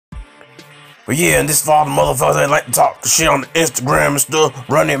But yeah, and this for all the motherfuckers that like to talk shit on the Instagram and stuff,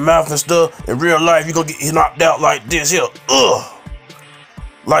 run their mouth and stuff. In real life, you gonna get knocked out like this here.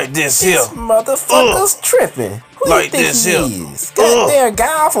 Like this here. This motherfucker's tripping. Who like you think this he here. is? Goddamn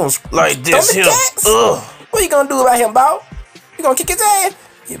guy from like this here. What you gonna do about him, Bob? You gonna kick his ass?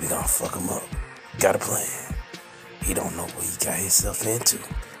 Yeah, we gonna fuck him up. Got a plan. He don't know what he got himself into.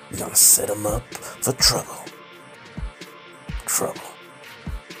 We gonna set him up for trouble.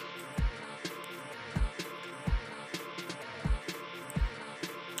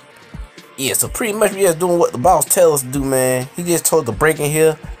 Yeah, so pretty much we just doing what the boss tell us to do, man. He just told us to break in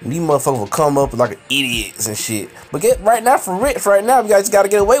here, and these motherfuckers will come up like idiots and shit. But right now, we guys gotta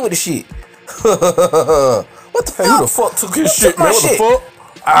get away with the shit. What the fuck? Who the fuck took his shit, man? What the fuck?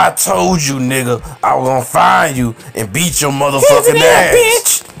 I told you, nigga, I was gonna find you and beat your motherfucking ass.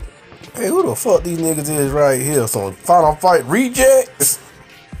 Bitch. Hey, who the fuck these niggas is right here? Some final fight rejects?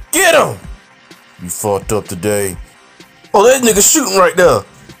 Get him! You fucked up today. Oh, that nigga shooting right there.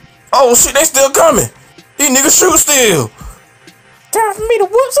 Oh shit, they still coming. These niggas shoot still. Time for me to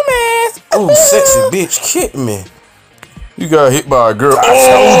whoop some ass. Oh, sexy bitch kicked me. You got hit by a girl. I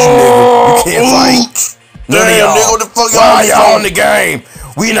told you, nigga. You can't fight. None of y'all. Nigga, what the fuck y'all? Y'all in the game?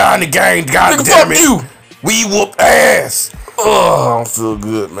 We not in the game. God damn it. You. We whoop ass. Oh, I don't feel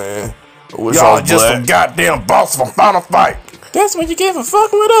good, man. Y'all just some goddamn boss from Final Fight. That's what you get for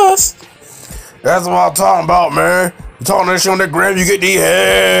fucking with us. That's what I'm talking about, man. You talking that shit on that gram, you get these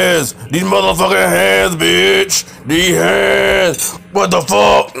hands. These motherfucking hands, bitch. These hands. What the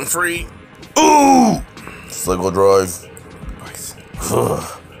fuck? I'm free. Ooh. Cycle drive. Nice.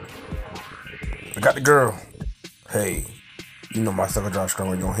 I got the girl. Hey, you know my cycle drive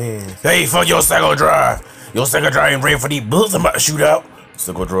strong in your hands. Hey, fuck your cycle drive. Your cycle drive ain't ready for these bullets I'm about to shoot out.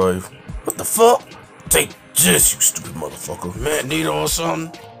 Cycle drive. What the fuck? Take this, you stupid motherfucker. Man, needle or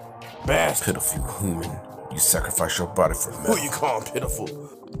something? Bastard. Pitiful human. You sacrifice your body for me. Who you calling pitiful?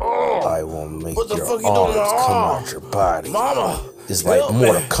 Oh, I will make what the your fuck you arms doing come out your body. Mama. It's like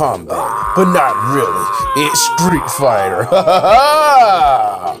Mortal Kombat, but not really. It's Street Fighter.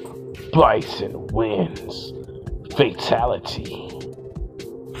 Bison wins. Fatality.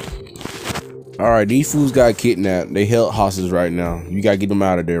 Alright, these fools got kidnapped. They held hostage right now. You gotta get them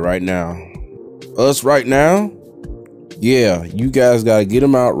out of there right now. Us right now? Yeah, you guys gotta get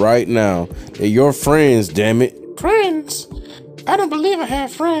them out right now. They're your friends, damn it. Friends? I don't believe I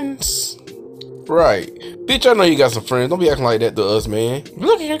have friends. Right. Bitch, I know you got some friends. Don't be acting like that to us, man.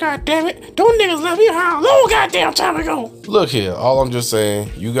 Look here, goddammit. Don't niggas left me how long goddamn time ago? Look here, all I'm just saying,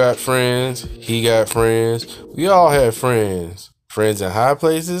 you got friends, he got friends, we all have friends. Friends in high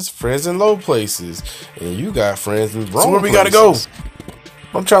places, friends in low places. And you got friends in wrong places. So where we gotta go?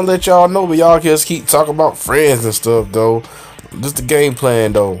 I'm trying to let y'all know, but y'all just keep talking about friends and stuff, though. Just the game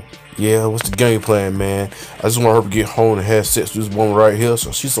plan, though. Yeah, what's the game plan, man? I just want her to get home and have sex with this woman right here,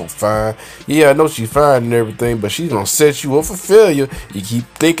 so she's so fine. Yeah, I know she's fine and everything, but she's gonna set you up for failure. You keep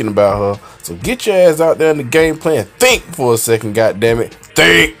thinking about her. So get your ass out there in the game plan. Think for a second, goddammit.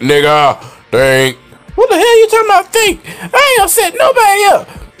 Think, nigga. Think. What the hell you talking about think? I ain't gonna set nobody up.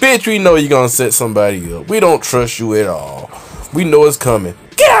 Bitch, we know you gonna set somebody up. We don't trust you at all. We know it's coming.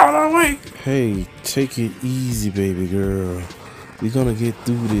 Get out of our way. Hey, take it easy, baby girl. We're gonna get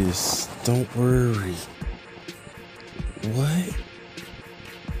through this. Don't worry. What?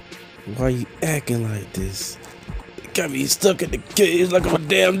 Why you acting like this? They got me stuck in the cage like I'm a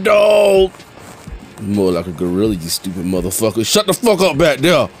damn dog. More like a gorilla, you stupid motherfucker. Shut the fuck up back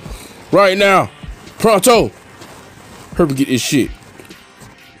there. Right now. Pronto. Hurry get this shit.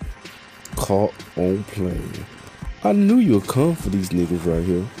 Caught on playing. I knew you'd come for these niggas right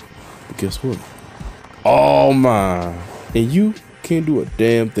here. But guess what? All mine. And you can't do a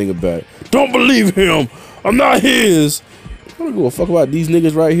damn thing about it. Don't believe him. I'm not his. I don't give a fuck about these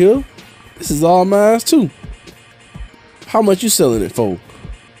niggas right here. This is all mine too. How much you selling it for?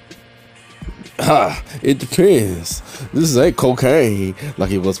 It depends. This ain't cocaine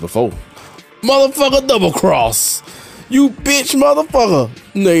like it was before. Motherfucker double cross. You bitch motherfucker.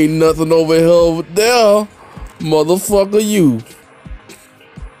 There ain't nothing over here over there. Motherfucker you.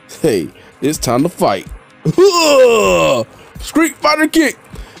 Hey, it's time to fight. Street Fighter kick.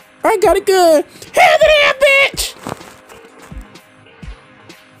 I got it good. Hell to that bitch.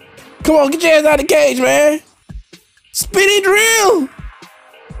 Come on, get your ass out of the cage, man. Spinny drill.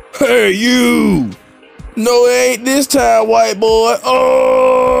 Hey, you. No, it ain't this time, white boy.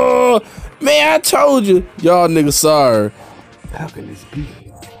 Oh, man, I told you. Y'all niggas sorry. How can this be?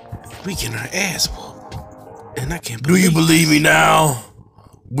 We getting our ass whooped. And I can't believe. Do you believe me now?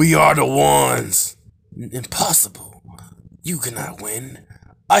 We are the ones. Impossible. You cannot win.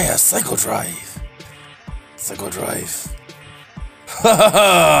 I have Psycho Drive. Psycho Drive. Ha ha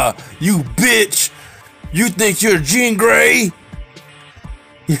ha! You bitch! You think you're Jean Grey?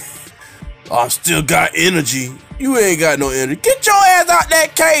 I still got energy. You ain't got no energy. Get your ass out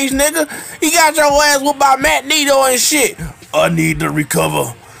that cage, nigga. He got your ass whooped by Matt Nito and shit. I need to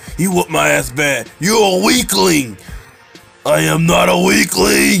recover. He whooped my ass bad. You're a weakling. I am not a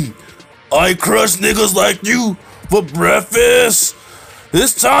weakling. I crush niggas like you for breakfast.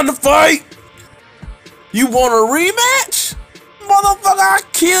 It's time to fight. You want a rematch? Motherfucker, I'll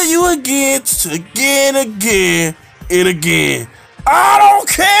kill you again, and again. I don't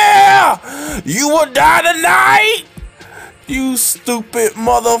care! You will die tonight! You stupid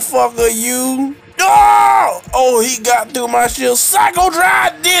motherfucker, you. Oh, he got through my shield. Psycho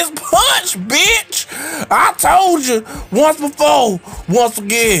Drive this punch, bitch! I told you once before, once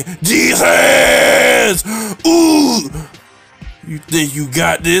again, these hands! Ooh! You think you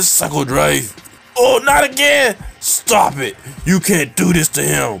got this, Psycho Drive? Oh, not again! Stop it! You can't do this to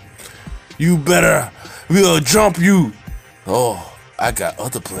him. You better, we'll jump you. Oh, I got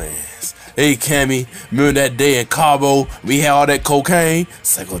other plans. Hey, Cammy, remember that day in Cabo we had all that cocaine?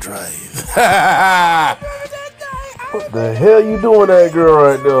 Psycho Drive. What the hell you doing that girl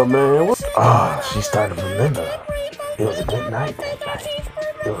right there, man? She started to remember. It was a good night that night.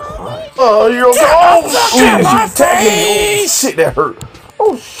 It was fun. Oh, you're okay. Oh, shit, she's tagging me. Oh, shit, that hurt.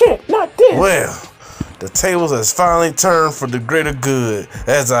 Oh, shit, not this. Well, the tables has finally turned for the greater good,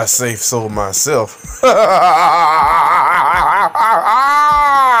 as I say so myself.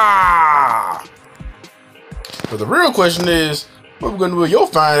 But the real question is, what we gonna do with your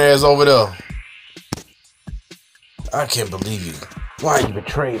fine ass over there? I can't believe you. Why you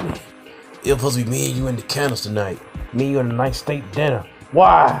betrayed me? It was supposed to be me and you in the candles tonight. Me and you in a nice steak dinner.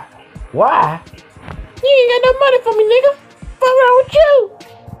 Why? Why? You ain't got no money for me, nigga. What's wrong with you?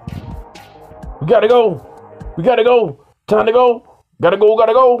 We gotta go. We gotta go. Time to go. Gotta go.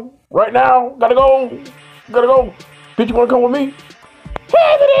 Gotta go. Right now. Gotta go. Gotta go. Bitch, you wanna come with me?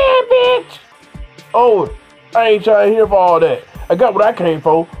 Hands it in, bitch. Oh, I ain't trying to hear for all that. I got what I came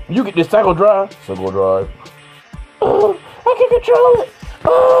for. You get this Psycho Drive. Psycho Drive. I can control it.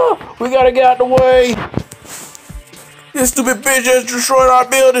 We gotta get out the way. This stupid bitch just destroyed our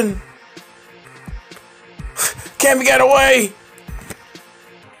building. Can't we get away?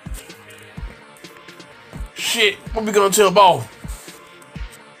 Shit, what we gonna tell Ball?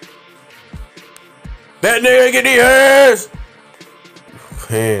 That nigga get these hands.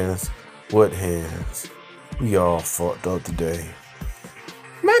 Hands? What hands? We all fucked up today.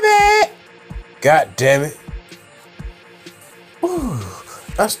 My bad. God damn it. Ooh,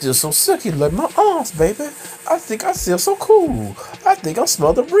 I'm still so silky like my arms, baby. I think I feel so cool. I think I'm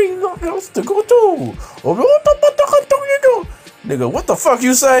smothered breathing. I'm still going through. Nigga, what the fuck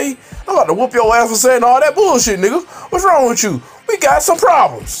you say? I'm about to whoop your ass for saying all that bullshit, nigga. What's wrong with you? We got some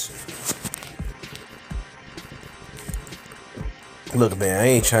problems. Look, man, I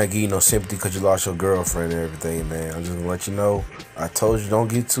ain't trying to give you no sympathy because you lost your girlfriend and everything, man. I'm just gonna let you know. I told you don't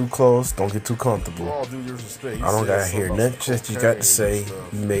get too close, don't get too comfortable. I don't gotta hear nothing that you got to say.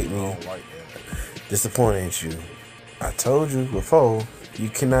 You make me disappointed in you. I told you before, you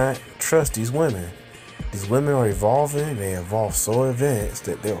cannot trust these women. These women are evolving. They evolve so advanced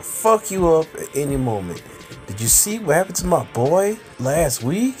that they'll fuck you up at any moment. Did you see what happened to my boy last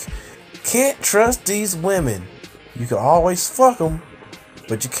week? Can't trust these women. You can always fuck them,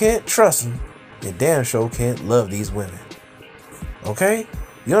 but you can't trust them. You damn sure can't love these women. Okay?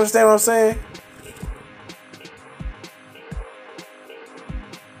 You understand what I'm saying?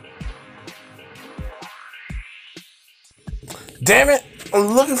 Damn it, I'm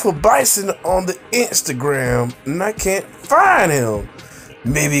looking for Bison on the Instagram and I can't find him.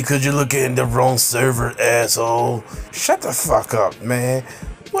 Maybe because you're looking in the wrong server, asshole. Shut the fuck up, man.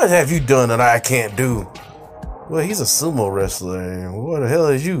 What have you done that I can't do? Well, he's a sumo wrestler, and what the hell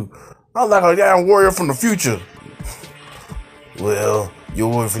is you? I'm like a damn warrior from the future. Well, your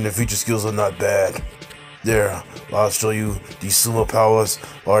warrior from the future skills are not bad. There, I'll show you these sumo powers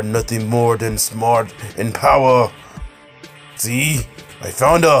are nothing more than smart and power. See? I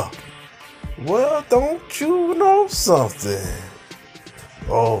found her. Well, don't you know something?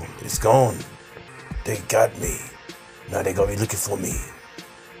 Oh, it's gone. They got me. Now they gonna be looking for me.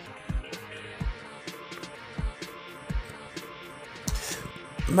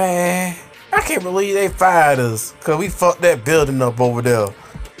 Man, I can't believe they fired us because we fucked that building up over there.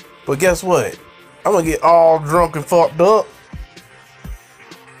 But guess what? I'm gonna get all drunk and fucked up.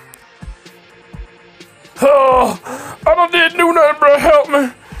 Oh, I didn't do nothing, bro. Help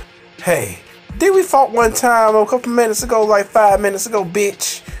me. Hey, Did we fought one time a couple minutes ago, like 5 minutes ago,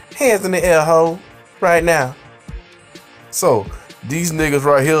 bitch? Hands in the air, ho. Right now. So, these niggas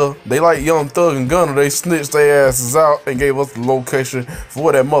right here, they like Young Thug and Gunner. They snitched their asses out and gave us the location for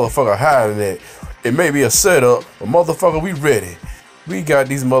where that motherfucker hiding at. It may be a setup, but motherfucker, we ready. We got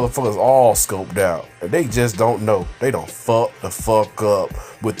these motherfuckers all scoped out. And they just don't know. They don't fuck the fuck up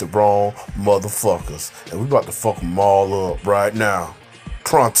with the wrong motherfuckers. And we about to fuck them all up right now.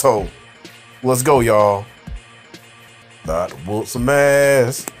 Pronto. Let's go, y'all. About to whoop some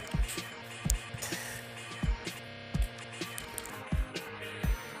ass.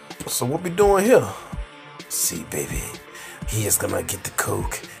 So what we doing here? See, baby, he is gonna get the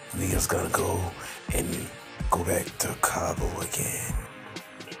coke. We is gonna go and go back to Cabo again.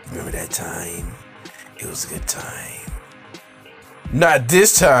 Remember that time? It was a good time. Not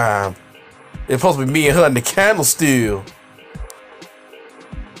this time. It's supposed to be me and her in the candle still.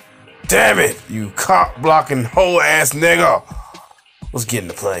 Damn it, you cock blocking hoe ass nigga. Let's get in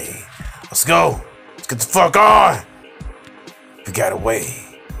the plane. Let's go. Let's get the fuck on. We got away.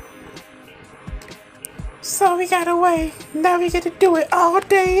 So we got away. Now we get to do it all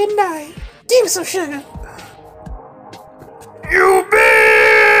day and night. Give me some sugar.